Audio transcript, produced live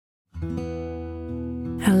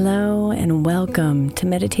Hello and welcome to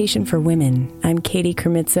Meditation for Women. I'm Katie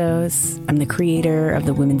Kremitzos. I'm the creator of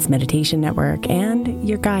the Women's Meditation Network and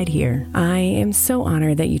your guide here. I am so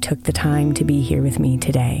honored that you took the time to be here with me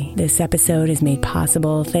today. This episode is made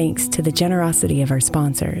possible thanks to the generosity of our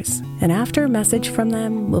sponsors. And after a message from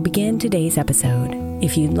them, we'll begin today's episode.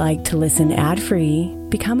 If you'd like to listen ad-free,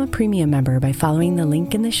 become a premium member by following the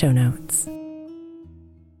link in the show notes.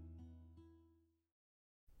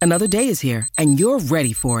 Another day is here, and you're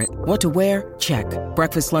ready for it. What to wear? Check.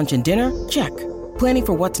 Breakfast, lunch, and dinner? Check. Planning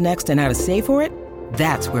for what's next and how to save for it?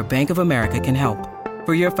 That's where Bank of America can help.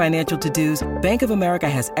 For your financial to-dos, Bank of America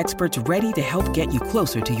has experts ready to help get you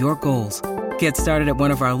closer to your goals. Get started at one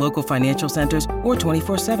of our local financial centers or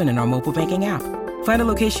 24/7 in our mobile banking app. Find a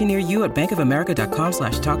location near you at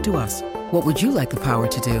bankofamerica.com/talktous. What would you like the power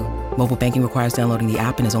to do? Mobile banking requires downloading the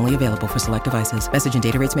app and is only available for select devices. Message and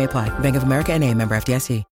data rates may apply. Bank of America N.A., member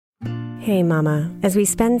FDIC. Hey Mama, as we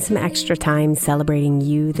spend some extra time celebrating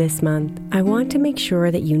you this month, I want to make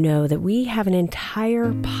sure that you know that we have an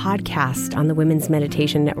entire podcast on the Women's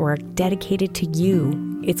Meditation Network dedicated to you.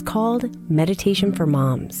 It's called Meditation for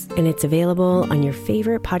Moms, and it's available on your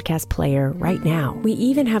favorite podcast player right now. We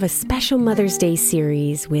even have a special Mother's Day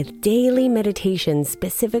series with daily meditations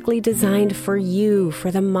specifically designed for you,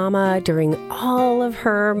 for the mama, during all of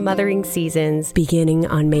her mothering seasons, beginning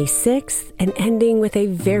on May 6th and ending with a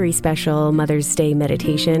very special Mother's Day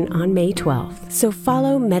meditation on May 12th. So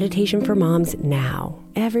follow Meditation for Moms now,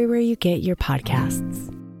 everywhere you get your podcasts.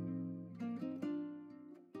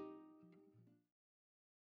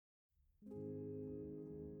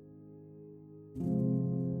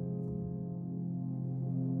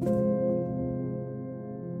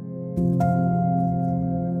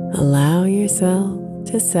 Allow yourself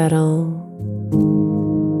to settle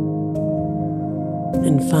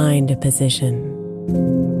and find a position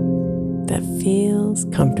that feels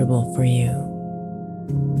comfortable for you.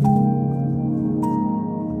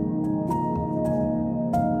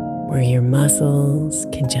 Where your muscles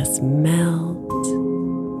can just melt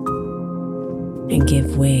and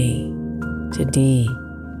give way to deep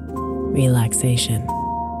relaxation.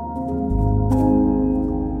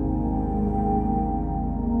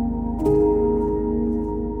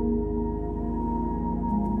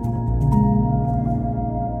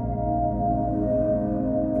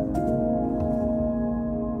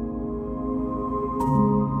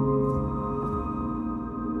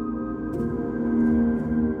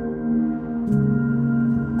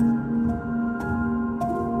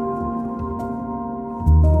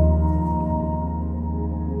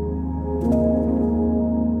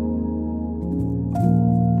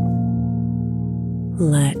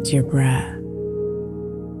 Let your breath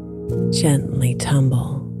gently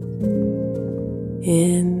tumble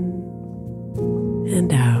in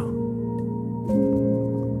and out,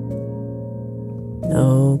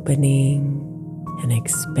 opening and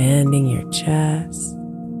expanding your chest,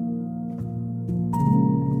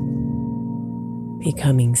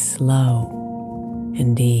 becoming slow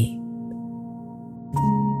and deep.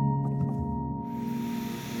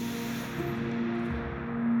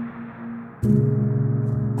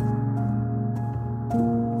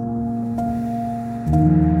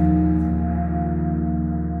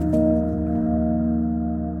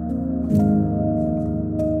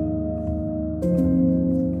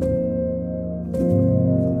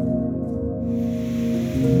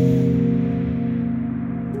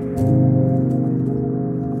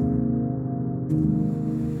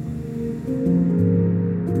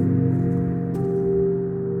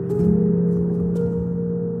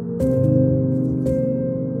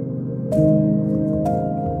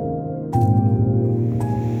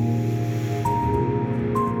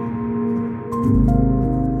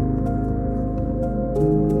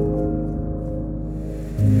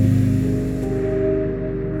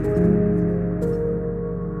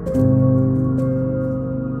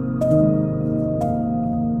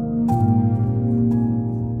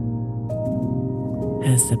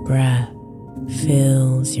 As the breath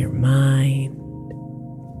fills your mind,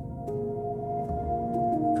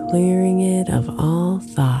 clearing it of all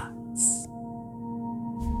thoughts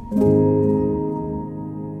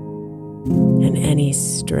and any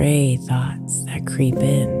stray thoughts that creep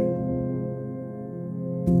in.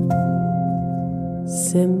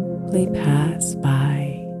 Simply pass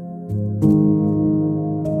by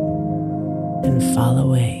and fall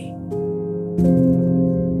away.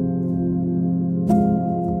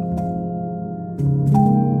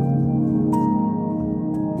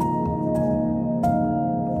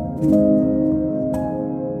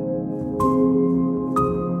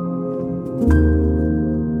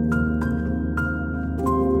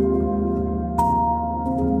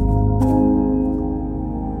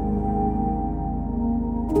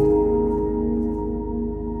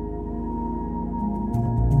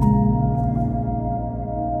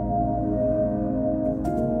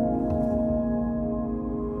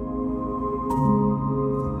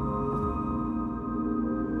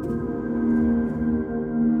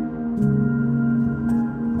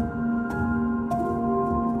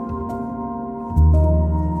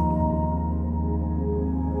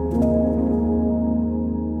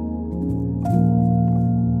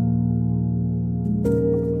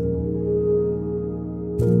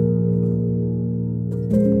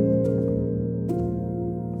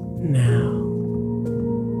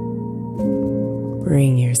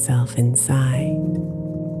 bring yourself inside.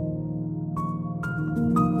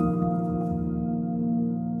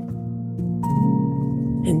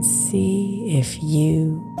 And see if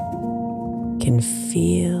you can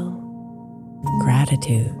feel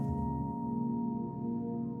gratitude,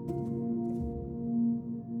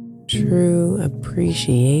 true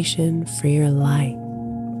appreciation for your life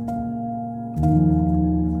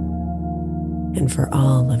and for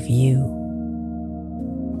all of you.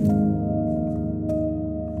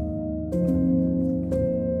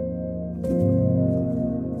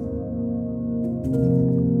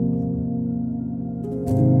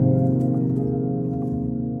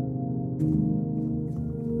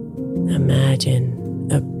 Imagine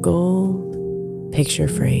a gold picture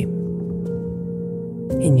frame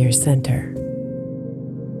in your center.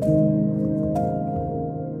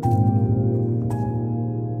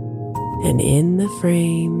 And in the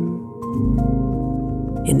frame,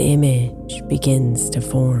 an image begins to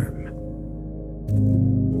form.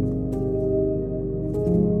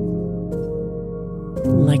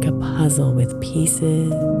 Like a puzzle with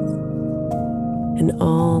pieces and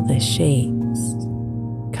all the shapes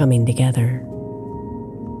coming together.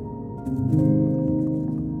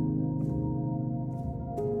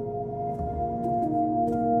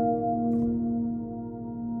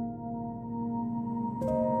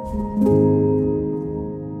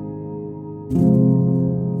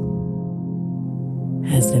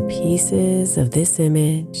 As the pieces of this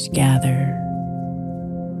image gather,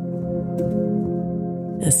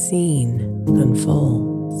 a scene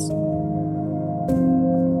unfolds.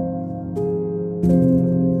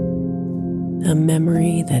 A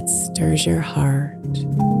memory that stirs your heart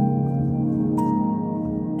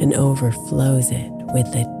and overflows it with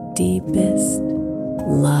the deepest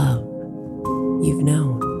love you've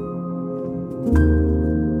known.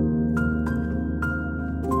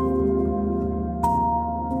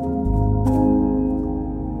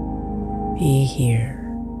 Be here,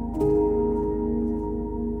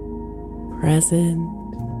 present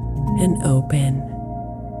and open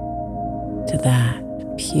to that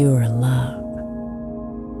pure love.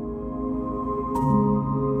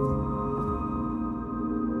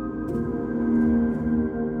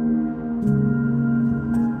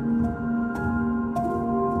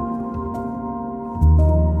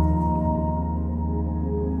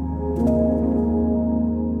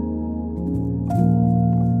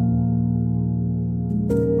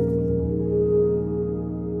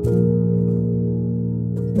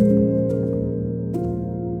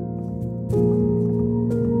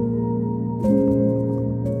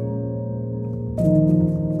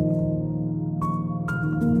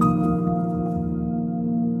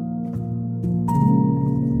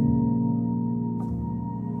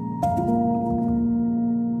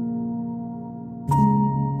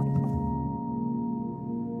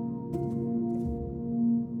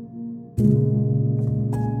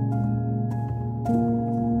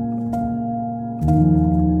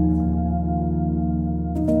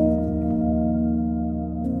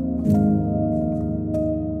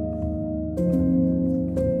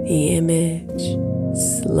 The image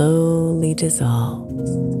slowly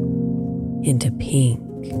dissolves into pink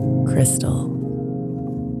crystal,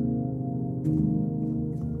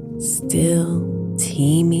 still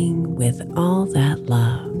teeming with all that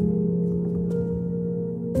love.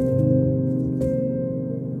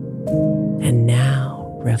 And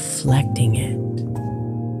now reflecting it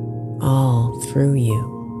all through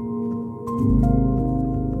you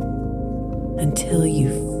until you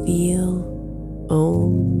feel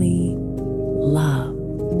only love.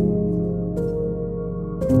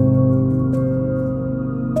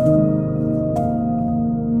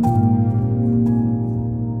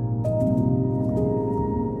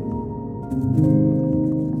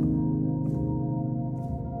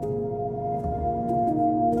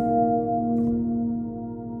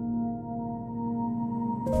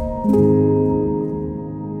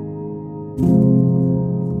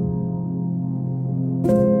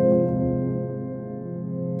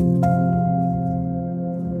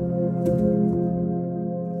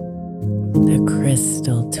 The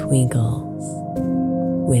crystal twinkles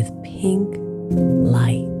with pink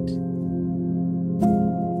light,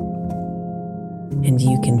 and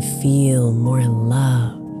you can feel more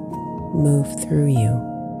love move through you.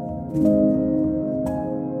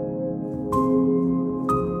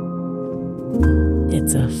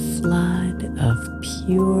 It's a flood of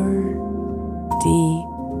pure, deep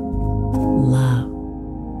love,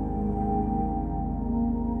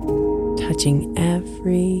 touching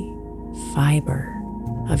every fiber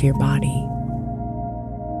of your body.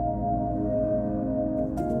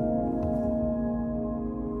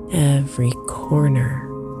 every corner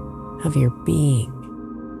of your being.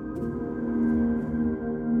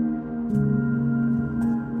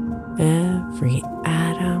 Every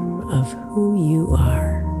atom of who you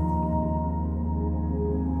are.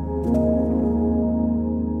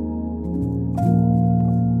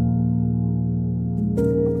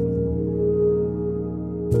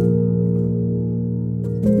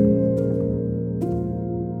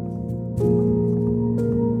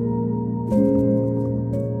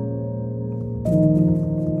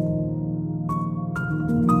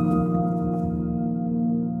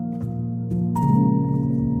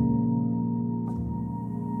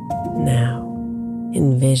 Now,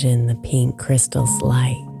 envision the pink crystal's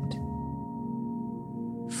light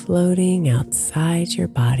floating outside your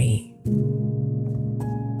body.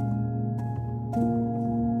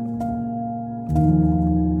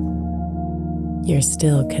 You're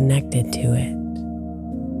still connected to it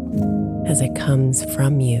as it comes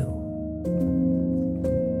from you.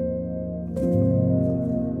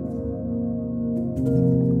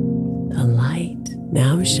 The light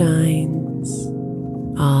now shines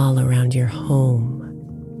all around your home,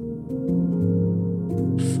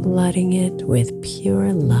 flooding it with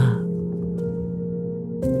pure love,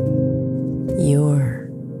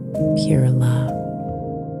 your pure love.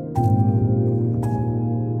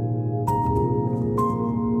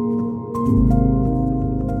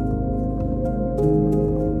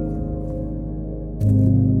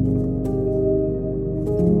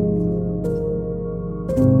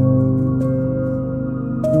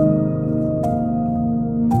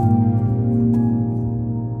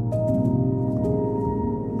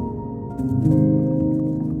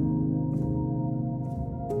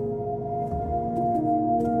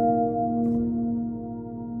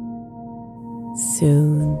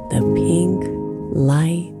 Soon the pink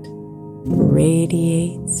light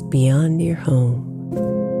radiates beyond your home,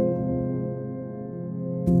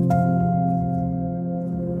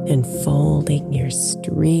 enfolding your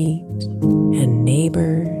street and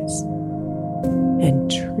neighbors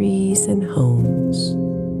and trees and homes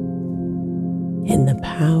in the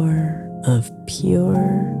power of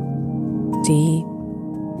pure, deep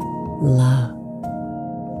love.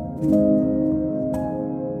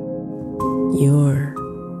 Your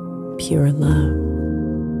pure love.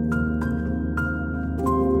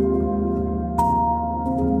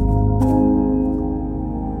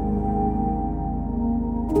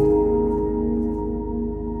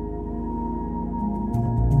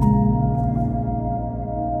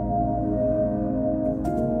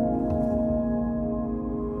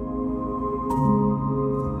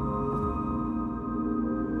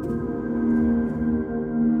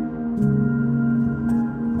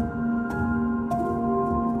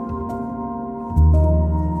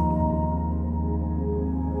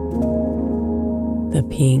 The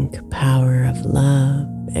pink power of love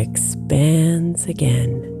expands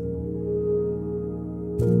again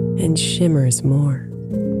and shimmers more,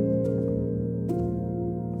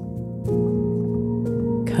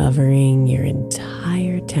 covering your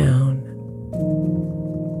entire town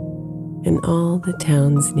and all the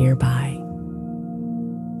towns nearby.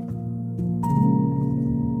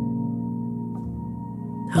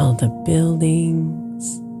 All the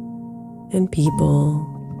buildings and people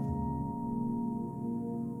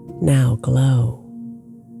now glow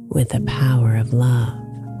with the power of love.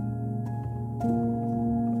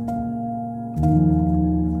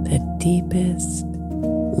 The deepest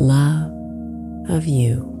love of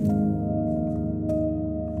you.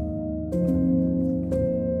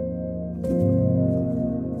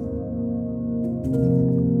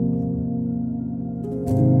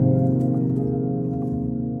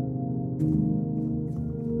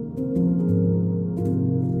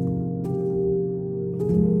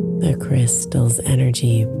 The crystal's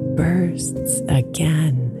energy bursts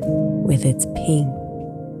again with its pink.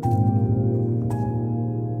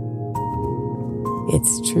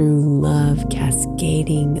 Its true love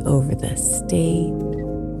cascading over the state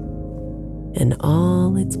and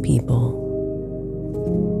all its people.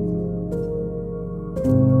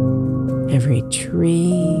 Every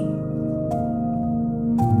tree,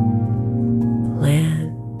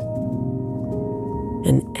 plant,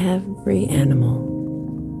 and every animal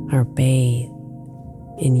are bathed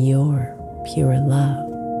in your pure love.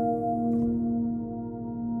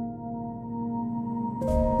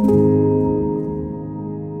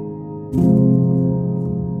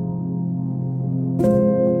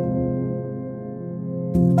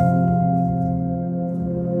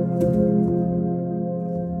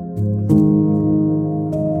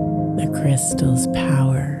 The crystal's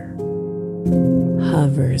power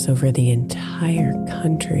hovers over the entire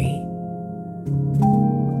country,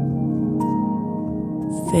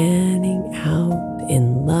 fanning out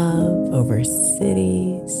in love over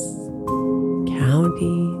cities,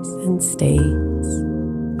 counties, and states,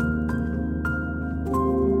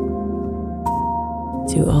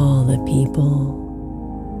 to all the people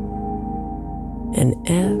and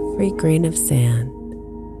every grain of sand,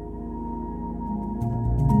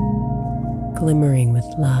 glimmering with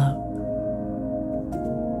love.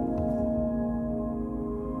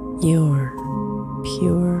 Your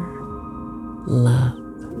pure love.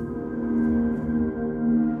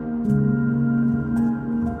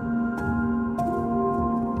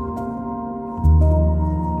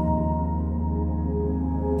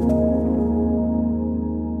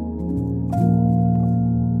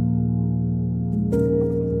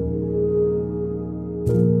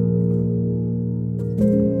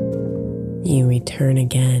 You return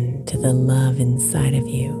again to the love inside of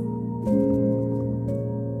you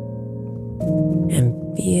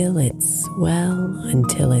and feel it swell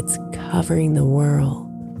until it's covering the world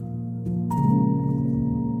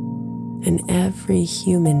and every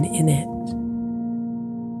human in it,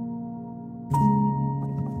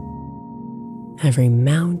 every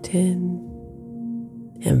mountain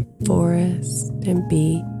and forest and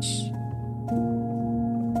beach.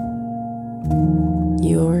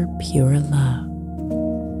 Your pure love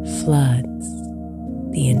floods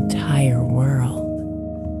the entire world.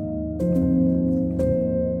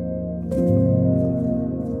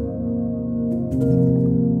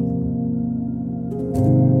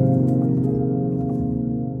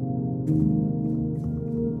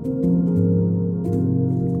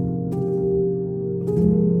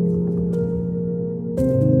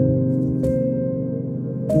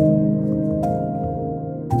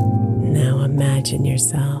 Now imagine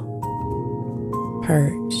yourself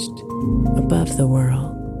perched above the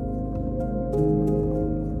world,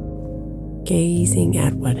 gazing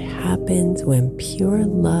at what happens when pure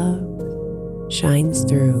love shines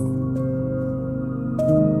through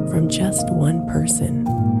from just one person.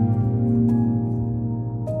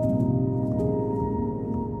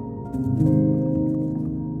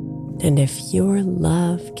 And if your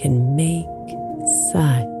love can make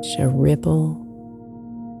such a ripple,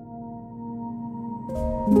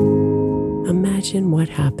 imagine what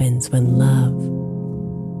happens when love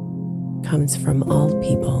comes from all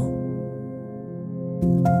people.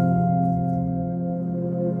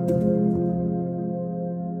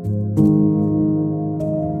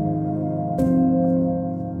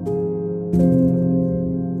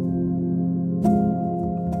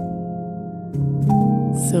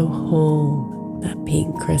 So hold that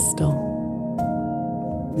pink crystal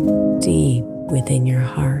deep within your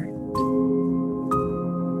heart.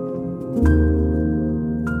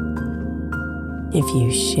 If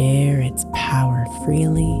you share its power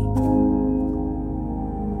freely,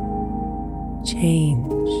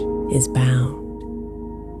 change is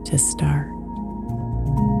bound to start.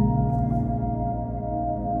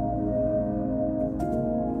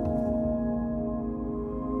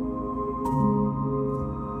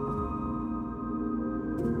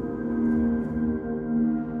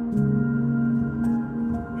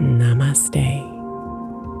 Namaste,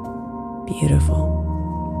 beautiful.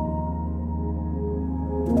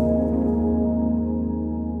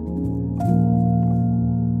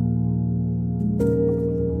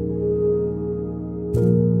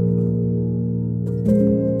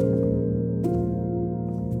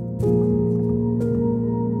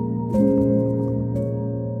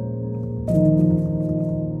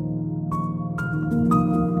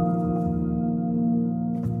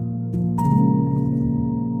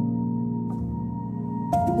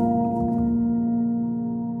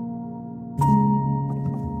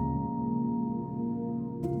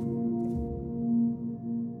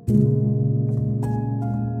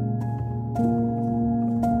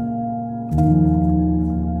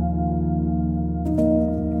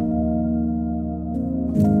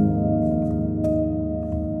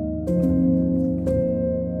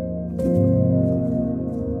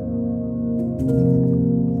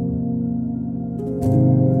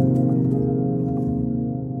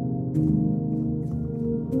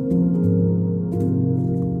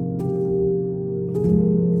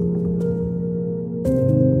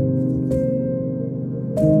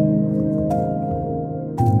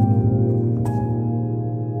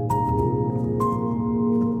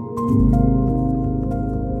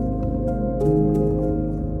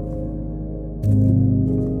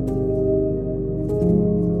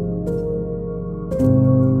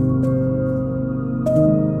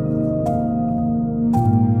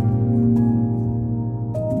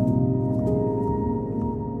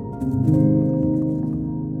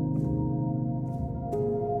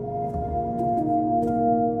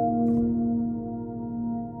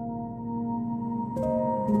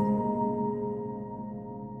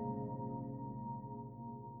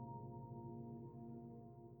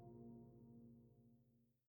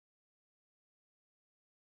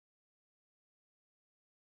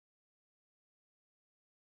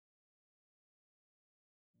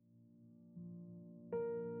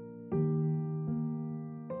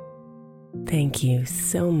 Thank you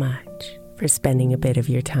so much for spending a bit of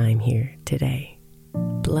your time here today.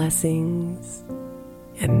 Blessings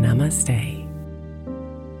and namaste.